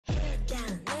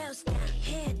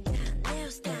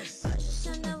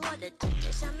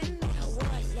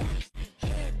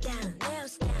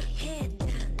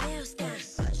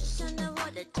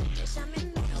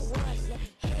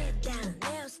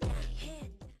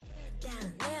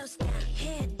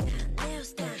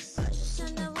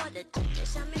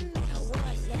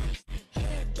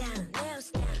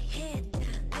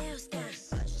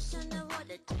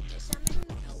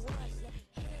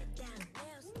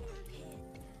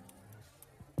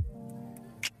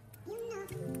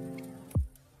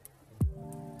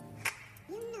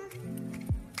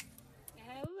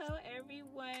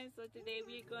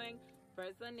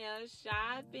personnel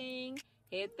shopping.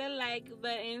 Hit the like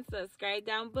button, subscribe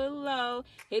down below.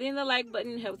 Hitting the like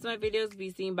button helps my videos be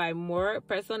seen by more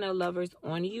personnel lovers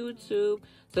on YouTube.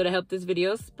 So to help this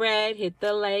video spread, hit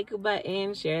the like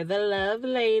button, share the love,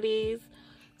 ladies.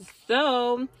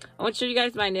 So I want to show you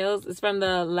guys my nails. It's from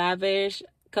the Lavish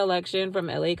collection from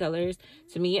LA Colors.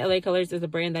 To me, LA Colors is a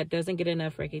brand that doesn't get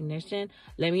enough recognition.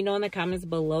 Let me know in the comments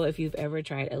below if you've ever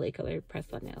tried LA Color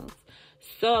press-on nails.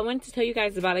 So I wanted to tell you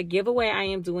guys about a giveaway I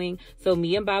am doing. So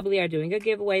me and Bobbly are doing a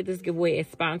giveaway. This giveaway is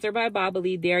sponsored by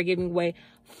Bobbly. They are giving away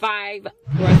 5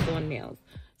 press-on nails.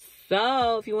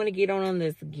 So if you want to get on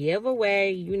this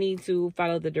giveaway, you need to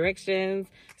follow the directions.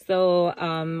 So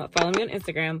follow me on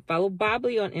Instagram. Follow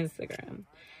Bobbly on Instagram.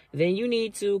 Then you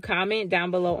need to comment down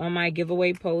below on my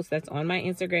giveaway post that's on my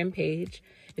Instagram page.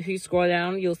 If you scroll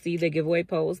down, you'll see the giveaway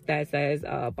post that says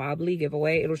Bobbly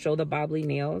giveaway. It'll show the Bobbly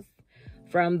nails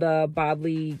from the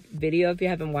Bobbly video. If you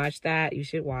haven't watched that, you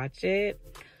should watch it.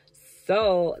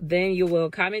 So then you will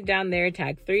comment down there,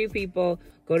 tag 3 people,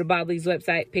 go to Bobbly's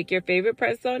website, pick your favorite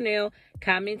press-on nail,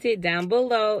 comment it down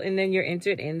below, and then you're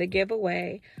entered in the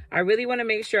giveaway. I really want to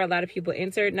make sure a lot of people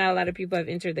entered. Not a lot of people have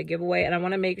entered the giveaway, and I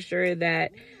want to make sure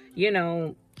that, you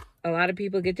know, a lot of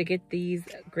people get to get these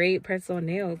great press-on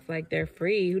nails. Like, they're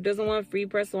free. Who doesn't want free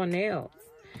press-on nails?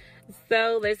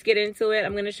 So let's get into it.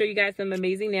 I'm going to show you guys some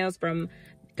amazing nails from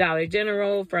Dollar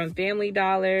General, from Family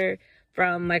Dollar,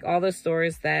 from like all the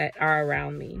stores that are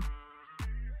around me.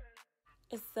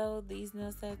 So these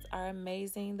nail sets are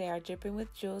amazing. They are dripping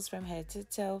with jewels from head to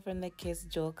toe from the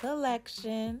𝐥𝐤𝐤𝐞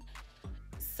collection.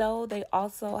 So they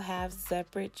also have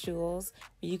separate jewels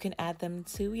where you can add them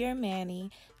to your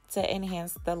mani to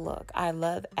enhance the look. I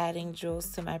love adding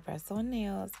jewels to my press-on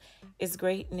nails. It's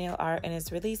great nail art and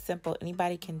it's really simple.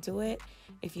 Anybody can do it.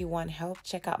 If you want help,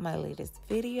 check out my latest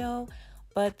video.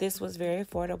 But this was very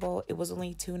affordable. It was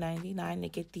only $2.99 to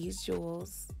get these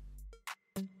jewels.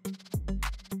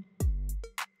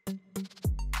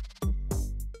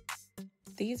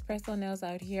 These press-on nails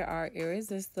out here are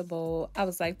irresistible. I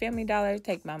was like, Family Dollar,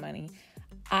 take my money.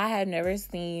 I have never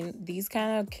seen these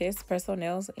kind of kiss press-on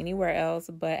nails anywhere else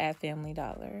but at Family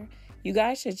Dollar. You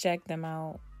guys should check them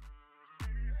out.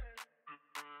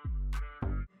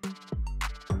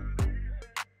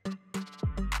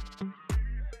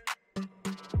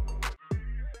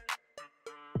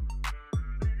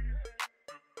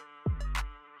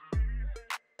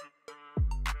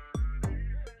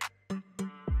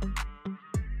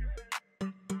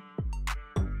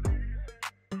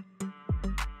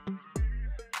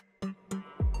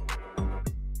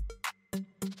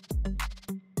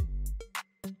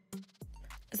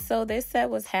 So this set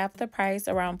was half the price,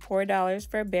 around $4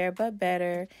 for Bare But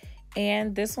Better.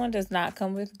 And this one does not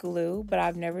come with glue, but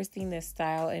I've never seen this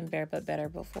style in Bare But Better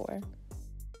before.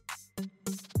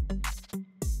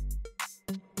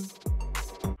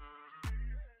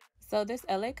 So this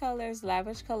LA Colors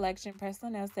Lavish Collection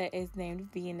press-on nail set is named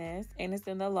Venus, and it's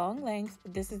in the long length.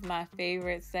 This is my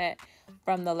favorite set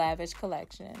from the Lavish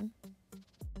Collection.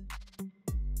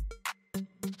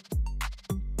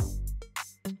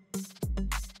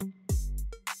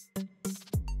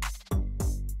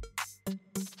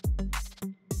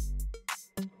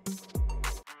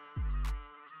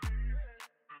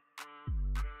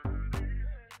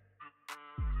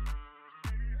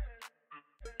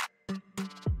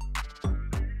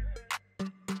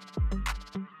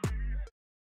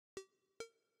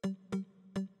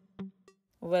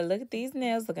 Well, look at these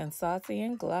nails looking saucy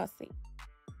and glossy.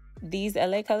 These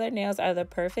LA Color nails are the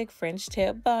perfect French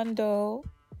tip bundle.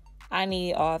 I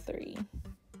need all 3.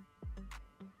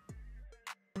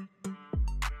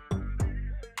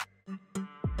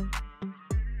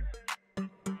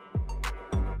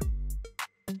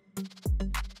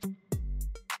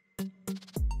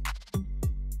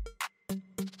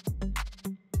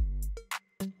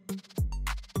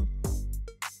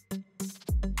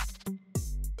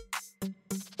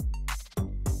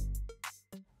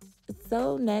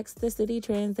 So next, the Citi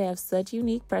Trends, they have such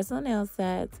unique press-on nail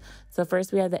sets. So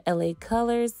first we have the LA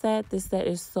Colors set. This set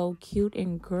is so cute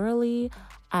and girly.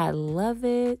 I love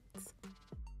it.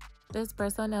 This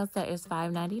press-on nail set is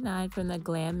 $5.99 from the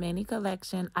Glam Mani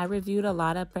collection. I reviewed a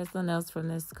lot of press-on nails from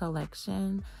this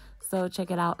collection, so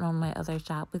check it out on my other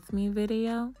Shop With Me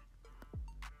video.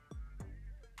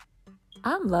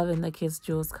 I'm loving the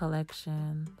𝐥𝐤𝐤𝐞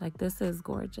collection. Like, this is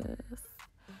gorgeous.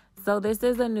 So this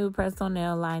is a new press-on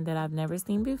nail line that I've never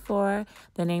seen before.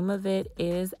 The name of it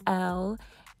is Elle,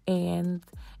 and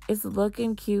it's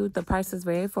looking cute. The price is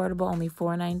very affordable, only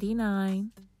 $4.99.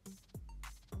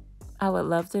 I would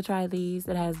love to try these.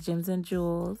 It has gems and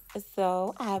jewels.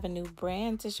 So I have a new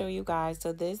brand to show you guys.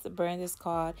 So this brand is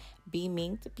called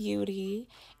𝐥𝐤𝐤𝐿 Beauty,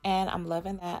 and I'm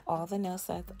loving that all the nail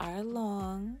sets are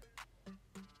long.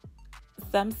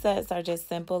 Some sets are just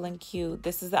simple and cute.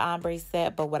 This is the ombre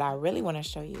set, but what I really want to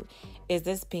show you is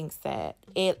this pink set.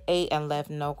 It ate and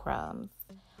left no crumbs.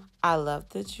 I love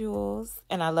the jewels,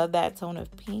 and I love that tone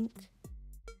of pink.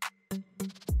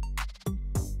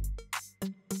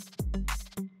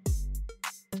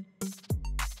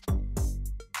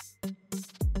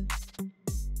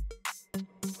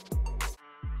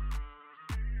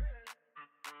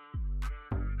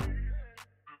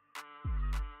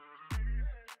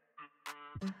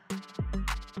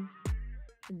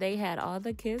 They had all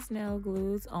the kids' nail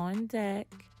glues on deck.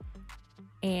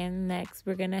 And next,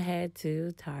 we're going to head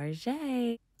to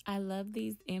Target. I love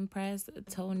these Impress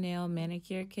toenail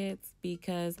manicure kits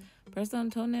because press-on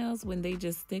toenails, when they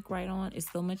just stick right on, is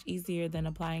so much easier than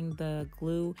applying the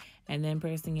glue and then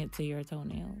pressing it to your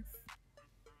toenails.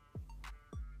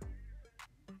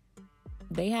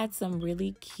 They had some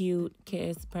really cute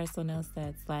kids press-on nail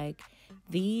sets. Like,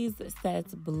 these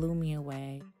sets blew me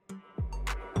away.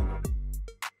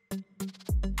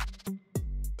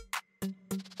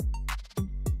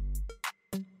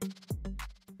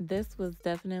 This was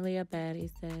definitely a baddie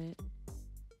set.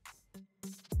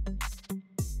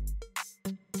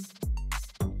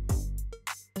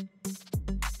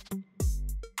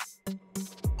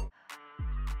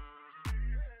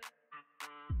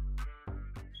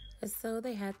 So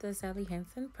they had the Sally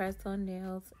Hansen press-on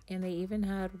nails, and they even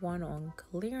had one on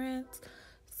clearance.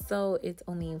 So it's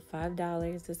only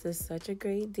 $5. This is such a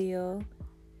great deal.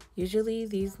 Usually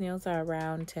these nails are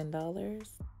around $10.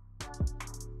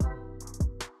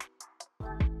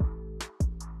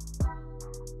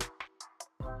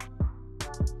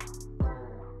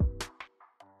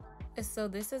 So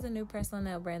this is a new press-on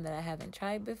nail brand that I haven't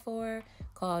tried before,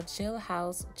 called Chill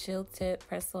House Chill Tip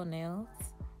Press-on Nails.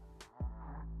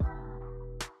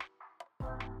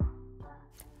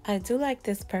 I do like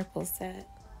this purple set.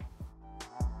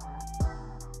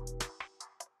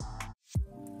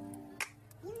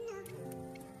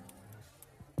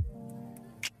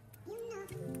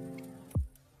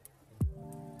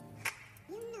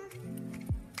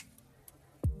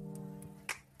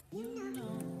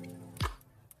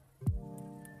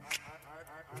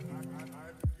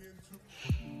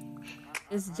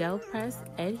 This gel press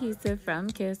adhesive from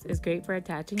Kiss is great for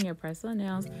attaching your press-on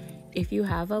nails if you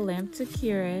have a lamp to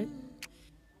cure it.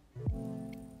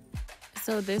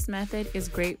 So this method is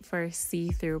great for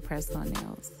see-through press-on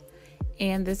nails.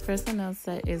 And this press-on nail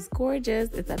set is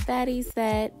gorgeous. It's a baddie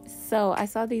set. So I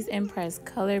saw these Impress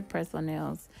colored press-on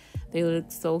nails. They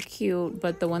look so cute,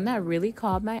 but the one that really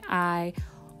caught my eye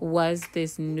was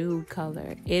this nude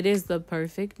color. It is the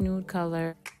perfect nude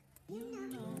color.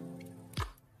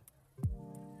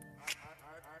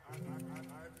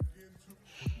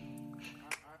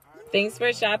 Thanks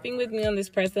for shopping with me on this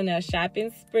press-on nail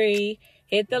shopping spree.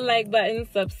 Hit the like button,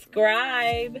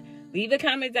 subscribe. Leave a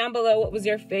comment down below what was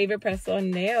your favorite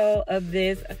press-on nail of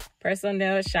this press-on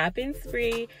nail shopping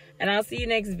spree. And I'll see you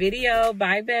next video.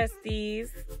 Bye, besties.